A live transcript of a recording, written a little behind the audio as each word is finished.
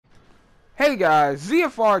Hey guys,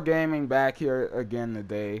 ZFR Gaming back here again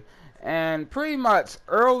today, and pretty much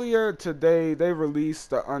earlier today they released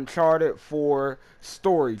the Uncharted 4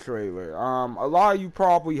 story trailer. A lot of you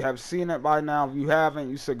probably have seen it by now. If you haven't,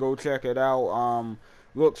 you should go check it out.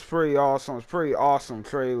 Looks pretty awesome. It's a pretty awesome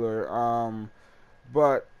trailer.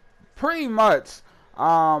 But pretty much,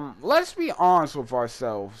 let's be honest with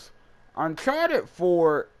ourselves. Uncharted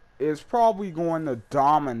 4 is probably going to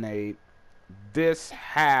dominate this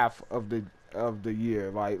half of the year.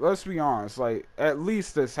 Like, let's be honest, like at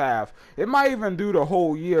least this half. It might even do the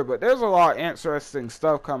whole year, but there's a lot of interesting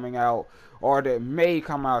stuff coming out, or that may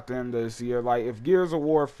come out the end of this year. Like if Gears of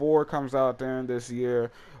War 4 comes out the end of this year,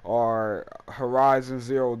 or Horizon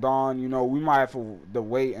Zero Dawn, you know, we might have to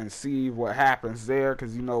wait and see what happens there,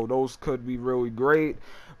 because you know those could be really great.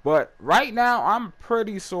 But right now, I'm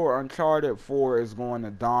pretty sure Uncharted 4 is going to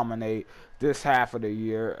dominate this half of the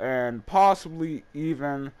year, and possibly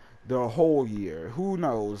even the whole year. Who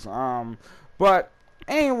knows? But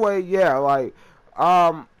anyway, yeah, like,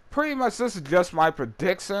 pretty much this is just my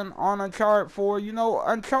prediction on Uncharted 4. You know,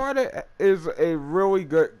 Uncharted is a really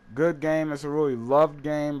good game. It's a really loved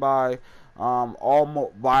game by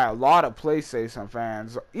almost by a lot of PlayStation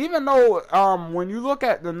fans. Even though when you look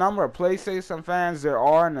at the number of PlayStation fans there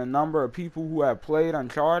are and the number of people who have played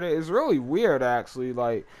Uncharted, it's really weird actually.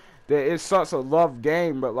 Like, that it's such a loved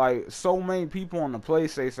game, but like so many people on the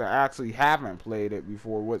PlayStation actually haven't played it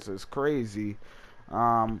before, which is crazy.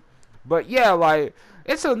 But yeah, like,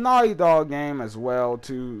 it's a Naughty Dog game as well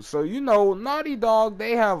too. So you know, Naughty Dog,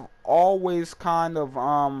 they have always kind of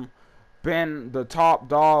been the top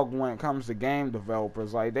dog when it comes to game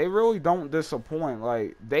developers. Like, they really don't disappoint.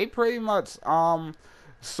 Like, they pretty much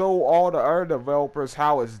show all the other developers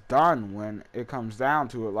how it's done when it comes down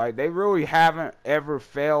to it. Like, they really haven't ever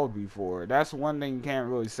failed before. That's one thing you can't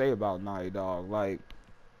really say about Naughty Dog. Like,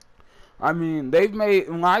 I mean, they've made,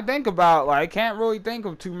 when I think about, like, I can't really think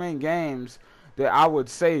of too many games that I would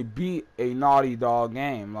say beat a Naughty Dog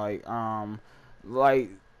game. Like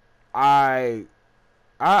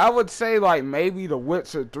I would say, like, maybe The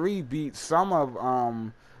Witcher 3 beat some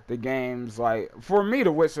of the games. Like, for me,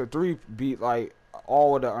 The Witcher 3 beat like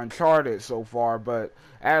all of the Uncharted so far. But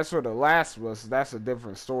as for The Last of Us, that's a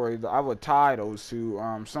different story. I would tie those two,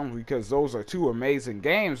 simply because those are two amazing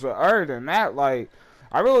games. But other than that, like,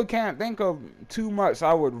 I really can't think of too much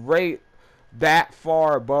I would rate that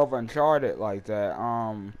far above Uncharted like that.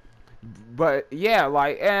 But yeah,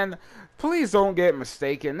 like, and please don't get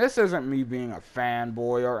mistaken, this isn't me being a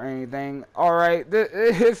fanboy or anything, alright?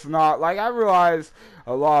 It's not. Like, I realize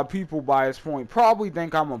a lot of people by this point probably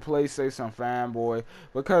think I'm a PlayStation fanboy,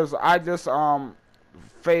 because I just I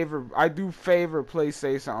do favor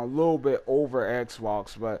PlayStation a little bit over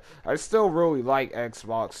Xbox, but I still really like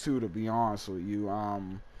Xbox too, to be honest with you.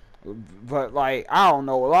 But like, I don't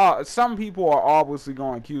know, some people are obviously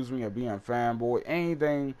going to accuse me of being a fanboy.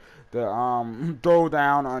 Anything to throw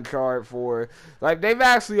down Uncharted 4. Like, they've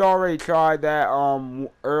actually already tried that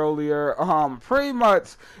earlier. Pretty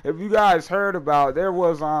much, if you guys heard about it, there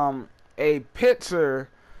was a picture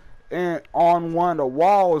on one of the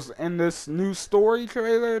walls in this new story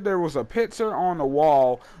trailer. There was a picture on the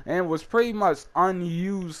wall, and it was pretty much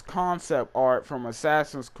unused concept art from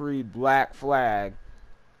Assassin's Creed Black Flag.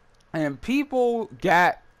 And people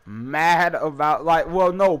got mad about, like,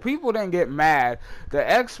 well, no, people didn't get mad. The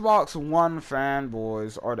Xbox One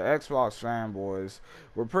fanboys, or the Xbox fanboys,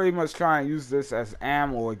 were pretty much trying to use this as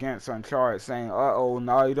ammo against Uncharted, saying, uh-oh,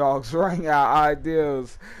 Naughty Dog's running out of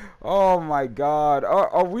ideas. Oh my god.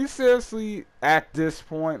 Are we seriously at this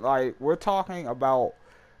point? Like, we're talking about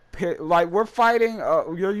like, we're fighting,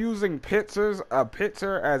 you're using a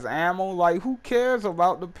picture as ammo? Like, who cares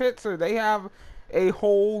about the picture? They have a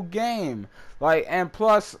whole game. Like, and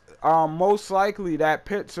plus, most likely that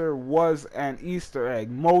picture was an Easter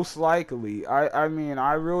egg. Most likely. I mean,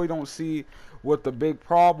 I really don't see what the big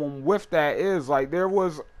problem with that is. Like, there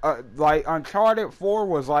was like, Uncharted 4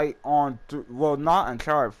 was like on well, not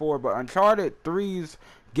Uncharted 4, but Uncharted 3's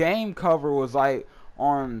game cover was like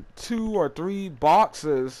on 2 or 3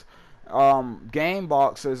 boxes, game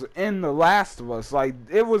boxes in The Last of Us. Like,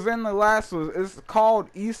 it was in The Last of Us. It's called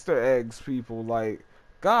Easter eggs, people. Like,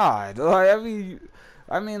 God. Like,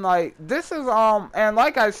 I mean, like, this is, and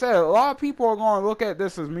like I said, a lot of people are going to look at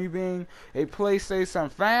this as me being a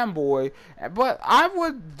PlayStation fanboy, but I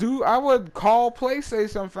would call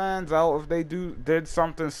PlayStation fans out if they did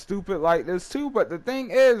something stupid like this too. But the thing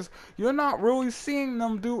is, you're not really seeing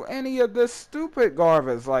them do any of this stupid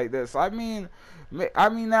garbage like this. I mean,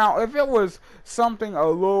 now, if it was something a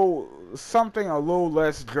little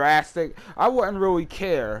less drastic, I wouldn't really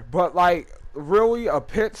care. But like, really a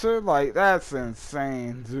picture? Like, that's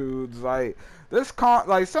insane, dudes. Like,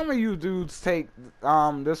 like, some of you dudes take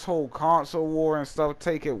this whole console war and stuff,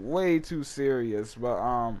 take it way too serious.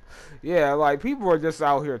 But yeah, like, people are just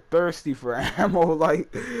out here thirsty for ammo,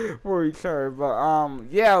 like, for each other. But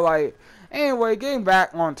yeah, like, anyway, getting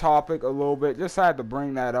back on topic a little bit, just had to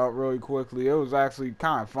bring that up really quickly. It was actually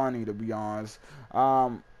kind of funny, to be honest.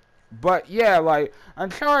 But yeah, like,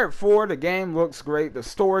 Uncharted 4, the game looks great. The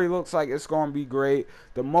story looks like it's gonna be great.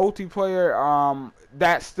 The multiplayer,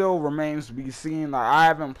 that still remains to be seen. Like, I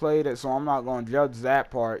haven't played it, so I'm not gonna judge that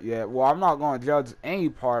part yet. Well, I'm not gonna judge any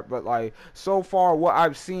part, but like, so far what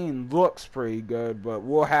I've seen looks pretty good. But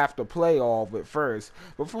we'll have to play all of it first.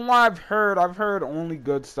 But from what I've heard only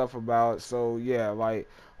good stuff about it. So yeah, like,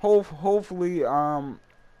 hopefully,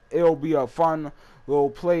 it'll be a fun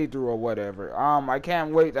little playthrough or whatever. I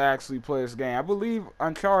can't wait to actually play this game. I believe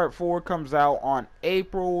Uncharted 4 comes out on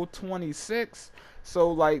April 26th, so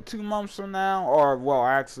like 2 months from now, or well,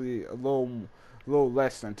 actually a little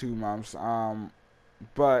less than 2 months.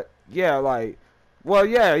 But yeah, like, well,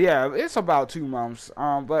 yeah, it's about 2 months.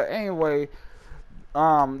 But anyway,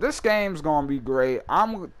 this game's gonna be great.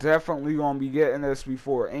 I'm definitely gonna be getting this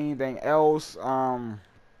before anything else.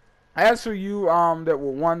 As for you that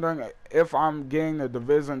were wondering if I'm getting the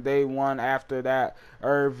Division Day 1 after that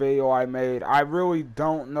video I made, I really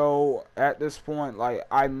don't know at this point. Like,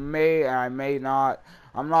 I may and I may not.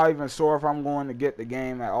 I'm not even sure if I'm going to get the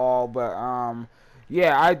game at all. But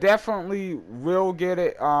yeah, I definitely will get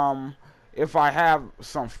it if I have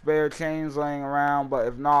some spare change laying around. But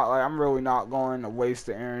if not, like, I'm really not going to waste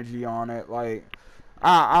the energy on it. Like,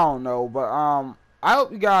 I don't know, but I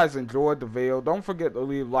hope you guys enjoyed the video. Don't forget to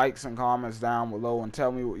leave likes and comments down below and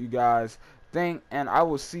tell me what you guys think. And I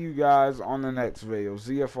will see you guys on the next video.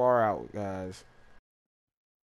 ZFR out, guys.